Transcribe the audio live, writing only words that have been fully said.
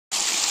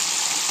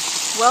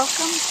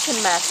Welcome to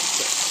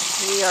Mexico.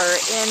 We are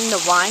in the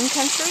wine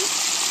country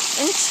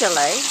in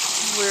Chile.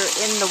 We're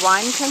in the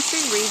wine country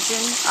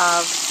region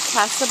of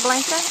Casa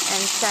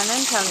and San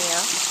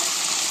Antonio,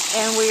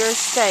 and we are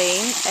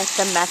staying at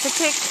the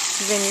Matetic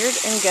Vineyard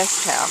and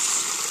Guest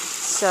House.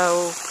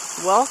 So,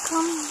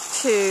 welcome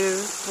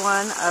to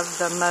one of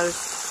the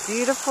most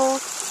beautiful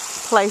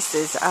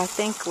places I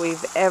think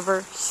we've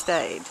ever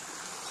stayed.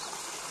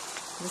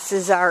 This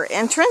is our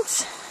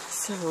entrance.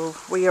 So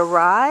we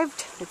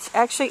arrived. It's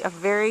actually a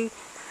very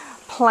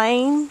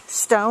plain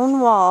stone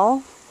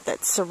wall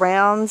that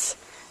surrounds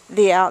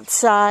the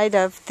outside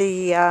of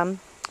the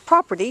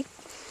property.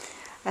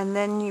 And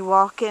then you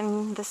walk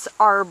in this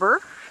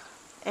arbor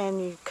and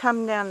you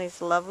come down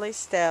these lovely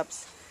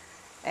steps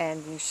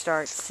and you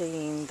start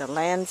seeing the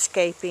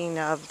landscaping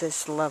of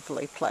this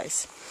lovely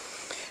place.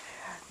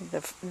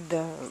 The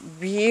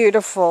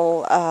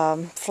beautiful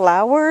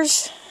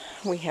flowers.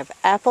 We have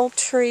apple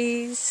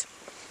trees.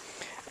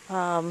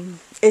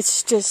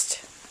 It's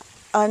just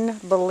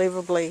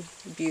unbelievably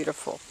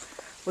beautiful.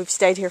 We've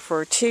stayed here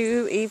for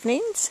 2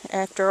 evenings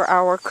after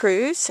our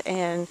cruise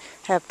and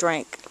have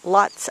drank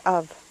lots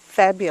of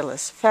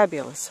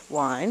fabulous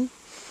wine.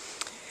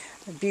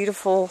 A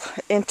beautiful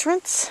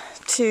entrance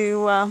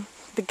to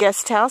the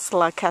guest house,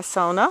 La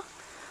Casa,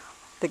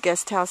 the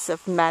guest house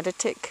of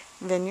Matetic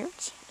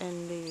Vineyards,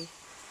 and the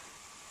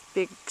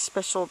big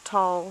special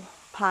tall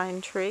pine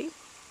tree.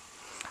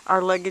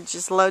 Our luggage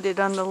is loaded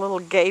on the little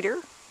gator,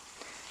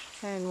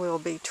 and we'll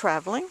be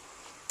traveling.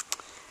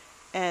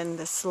 And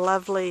this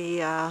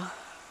lovely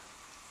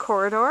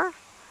corridor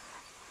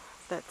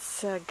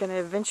that's going to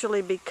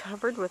eventually be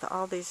covered with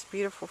all these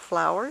beautiful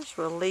flowers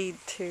will lead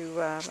to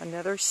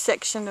another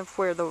section of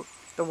where the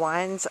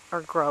wines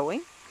are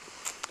growing.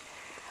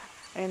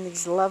 And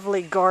these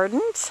lovely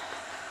gardens.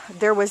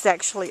 There was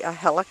actually a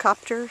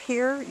helicopter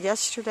here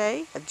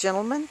yesterday. A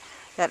gentleman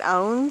that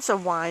owns a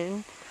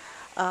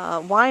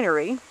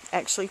winery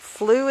actually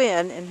flew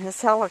in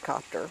his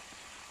helicopter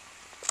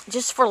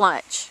just for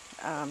lunch.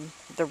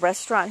 The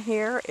restaurant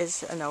here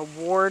is an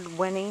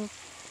award-winning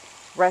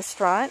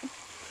restaurant,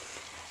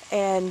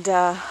 and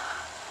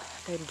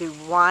they do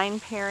wine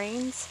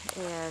pairings,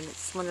 and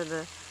it's one of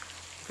the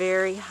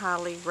very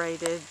highly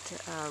rated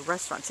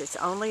restaurants. It's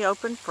only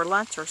open for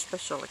lunch or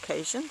special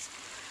occasions,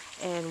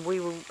 and we,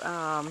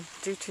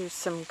 due to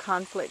some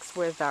conflicts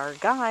with our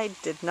guide,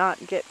 did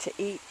not get to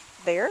eat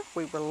there.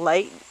 We were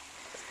late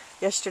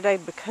yesterday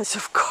because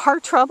of car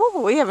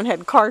trouble. We haven't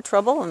had car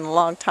trouble in a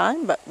long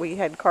time, but we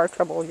had car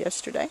trouble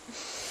yesterday.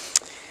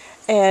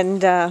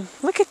 And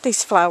look at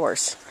these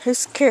flowers.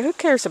 Who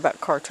cares about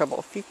car trouble?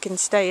 If you can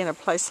stay in a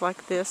place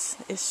like this,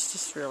 it's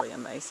just really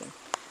amazing.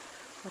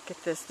 Look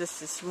at this.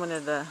 This is one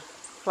of the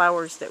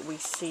flowers that we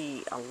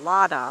see a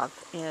lot of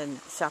in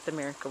South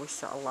America. We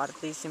saw a lot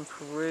of these in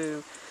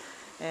Peru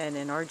and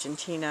in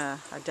Argentina.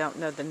 I don't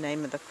know the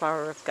name of the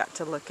flower. I've got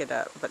to look it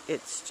up, but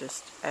it's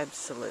just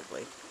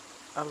absolutely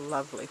a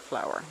lovely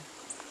flower.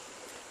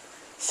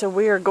 So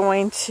we are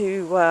going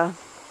to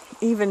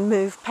even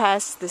move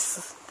past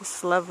this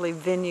lovely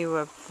venue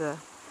of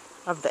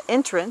the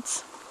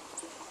entrance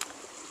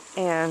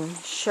and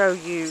show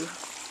you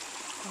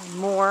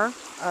more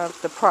of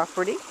the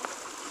property.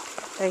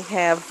 They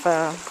have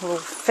a little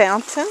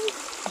fountain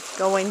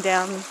going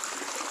down. It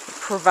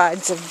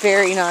provides a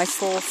very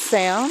nice little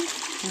sound.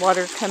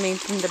 Water coming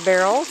from the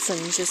barrels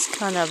and just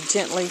kind of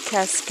gently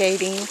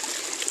cascading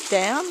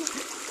down.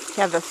 You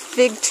have a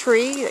fig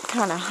tree that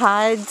kind of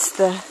hides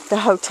the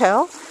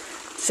hotel.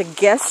 It's a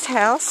guest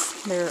house.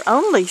 There are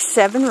only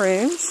 7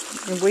 rooms.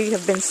 And we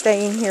have been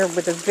staying here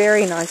with a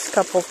very nice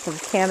couple from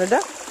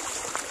Canada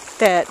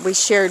that we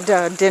shared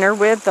dinner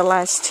with the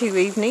last 2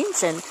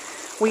 evenings. And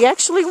we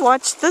actually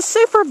watched the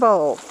Super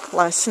Bowl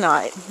last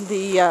night.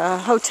 The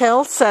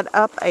hotel set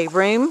up a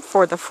room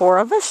for the 4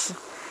 of us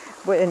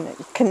and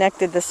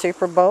connected the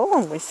Super Bowl.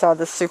 And we saw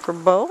the Super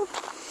Bowl.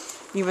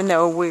 Even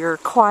though we were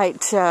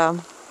quite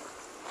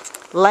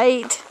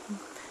late,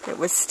 it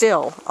was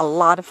still a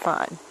lot of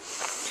fun.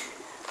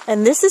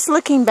 And this is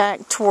looking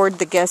back toward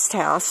the guest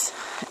house,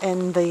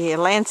 and the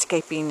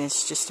landscaping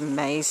is just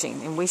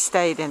amazing. And we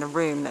stayed in a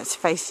room that's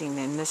facing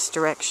in this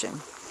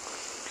direction.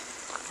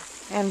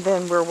 And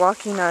then we're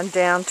walking on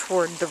down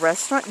toward the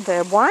restaurant.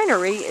 The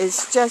winery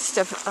is just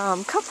a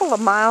couple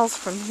of miles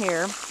from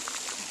here,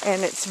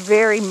 and it's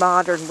very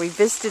modern. We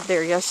visited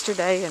there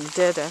yesterday and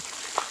did a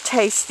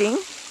tasting.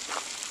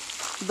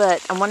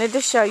 But I wanted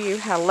to show you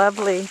how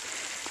lovely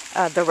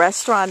the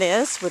restaurant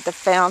is with the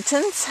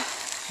fountains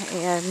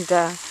and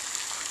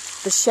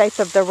the shape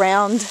of the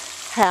round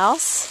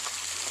house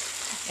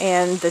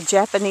and the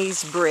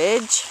Japanese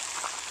bridge.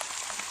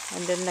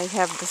 And then they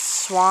have the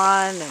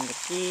swan and the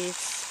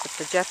geese, but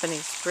the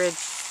Japanese bridge,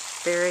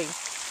 very,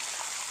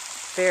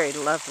 very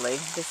lovely.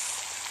 This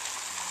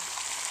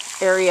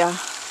area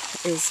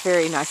is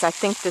very nice. I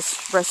think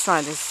this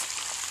restaurant is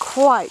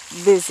quite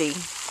busy.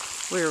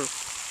 I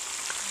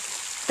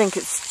think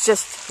it's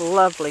just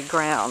lovely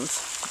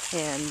grounds,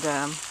 and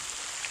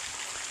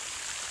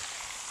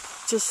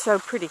just so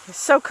pretty. It's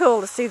so cool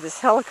to see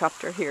this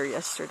helicopter here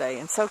yesterday,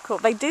 and so cool.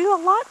 They do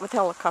a lot with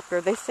helicopter.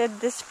 They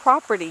said this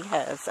property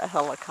has a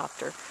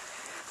helicopter.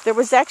 There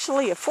was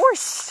actually a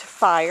forest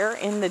fire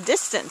in the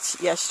distance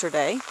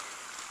yesterday,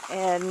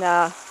 and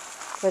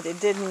but it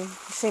didn't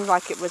seem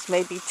like it was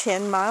maybe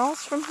 10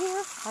 miles from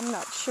here. I'm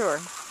not sure.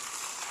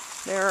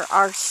 There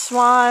are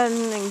swan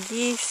and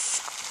geese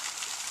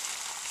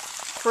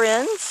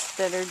friends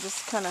that are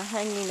just kind of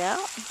hanging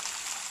out.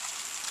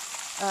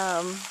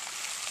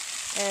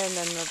 And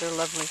another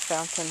lovely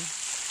fountain.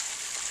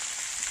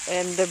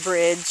 And the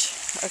bridge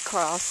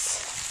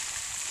across,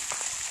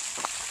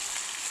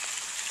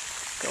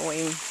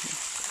 going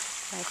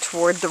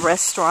toward the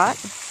restaurant.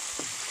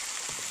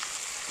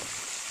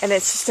 And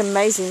it's just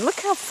amazing. Look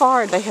how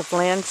far they have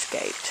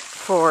landscaped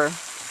for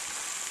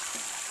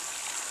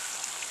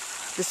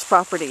this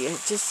property.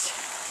 It just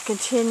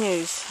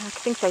continues. I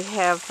think they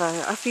have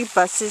a few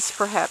buses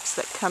perhaps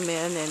that come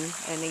in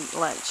and eat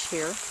lunch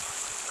here.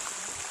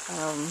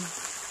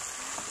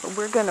 But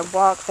we're going to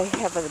walk. They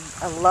have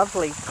a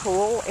lovely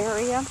pool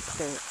area.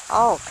 There's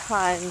all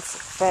kinds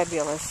of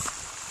fabulous.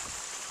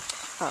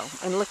 Oh,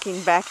 and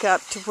looking back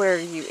up to where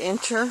you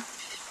enter,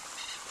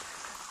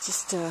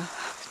 just a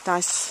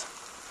nice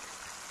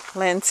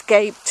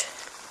landscaped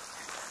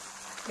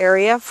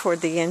area for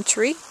the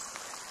entry.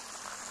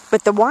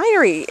 But the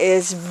winery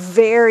is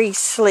very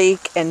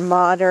sleek and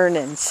modern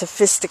and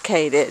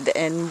sophisticated,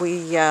 and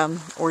we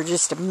were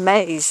just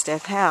amazed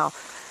at how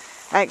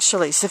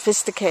actually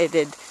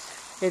sophisticated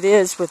it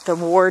is with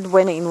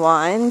award-winning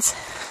wines.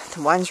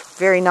 The wines are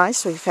very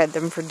nice. We've had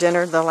them for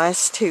dinner the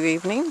last 2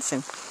 evenings,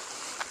 and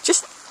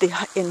just the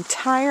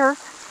entire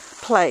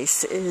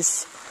place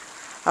is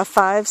a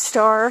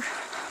 5-star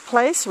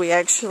place. We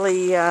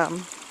actually,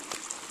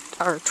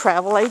 our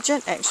travel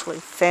agent actually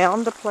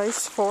found the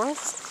place for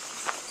us.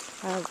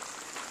 I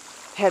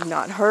had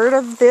not heard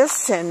of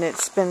this, and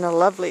it's been a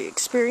lovely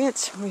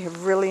experience. We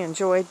have really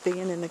enjoyed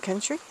being in the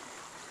country.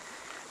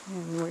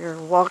 And we're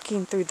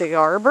walking through the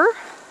arbor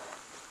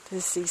to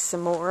see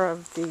some more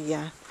of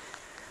the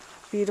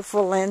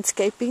beautiful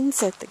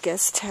landscapings at the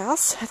guest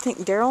house. I think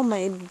Daryl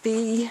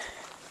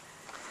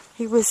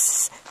he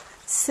was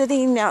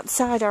sitting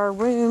outside our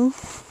room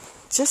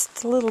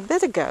just a little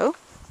bit ago.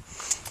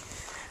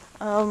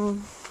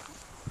 I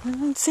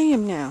don't see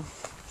him now.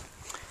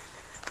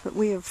 But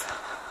we have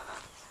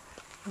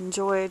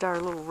enjoyed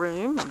our little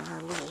room and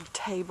our little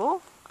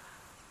table.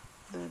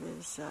 That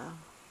is,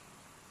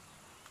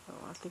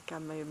 I think I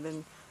may have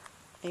been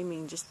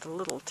aiming just a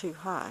little too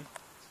high.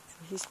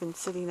 He's been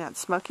sitting out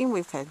smoking.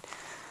 We've had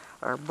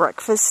our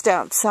breakfast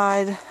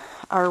outside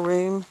our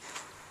room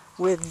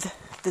with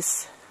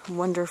this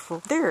wonderful...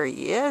 There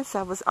he is.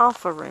 I was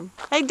off a room.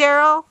 Hey,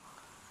 Daryl.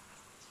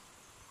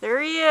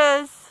 There he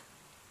is.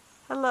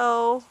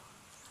 Hello.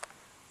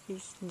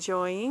 He's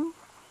enjoying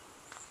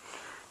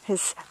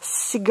his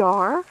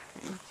cigar.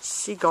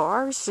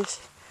 Cigars.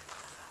 Just,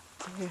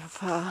 we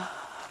have...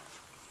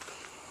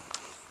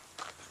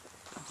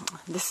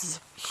 this is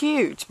a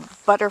huge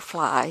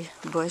butterfly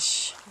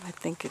bush, I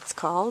think it's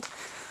called.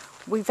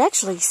 We've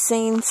actually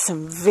seen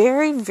some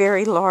very,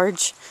 very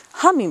large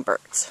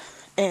hummingbirds.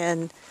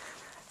 And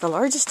the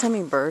largest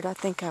hummingbird I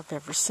think I've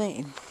ever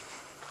seen.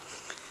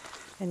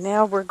 And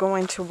now we're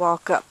going to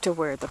walk up to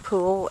where the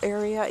pool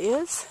area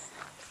is.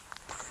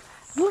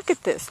 Look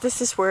at this.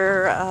 This is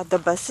where the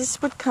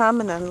buses would come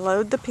and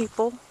unload the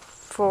people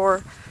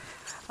for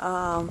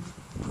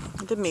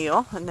the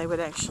meal. And they would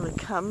actually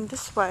come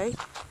this way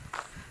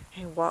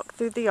and walk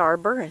through the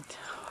arbor, and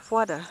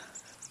what a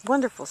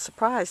wonderful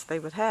surprise they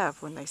would have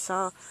when they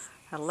saw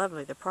how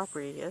lovely the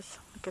property is.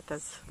 Look at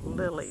those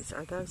lilies.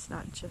 Are those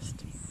not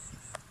just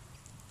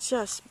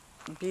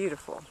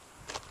beautiful?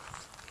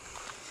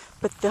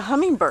 But the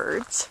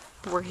hummingbirds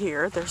were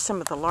here. They're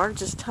some of the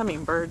largest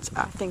hummingbirds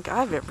I think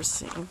I've ever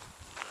seen.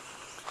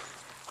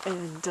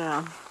 And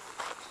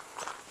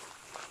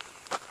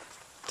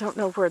don't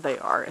know where they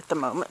are at the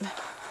moment.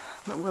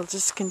 But we'll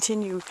just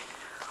continue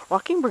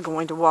walking. We're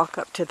going to walk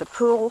up to the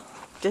pool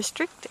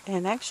district,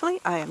 and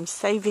actually I am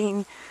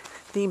saving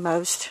the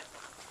most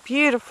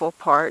beautiful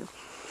part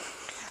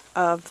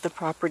of the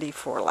property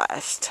for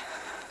last.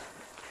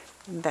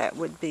 And that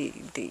would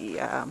be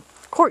the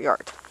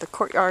courtyard. The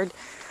courtyard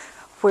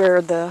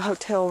where the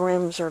hotel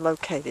rooms are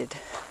located.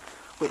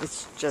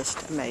 It's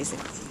just amazing.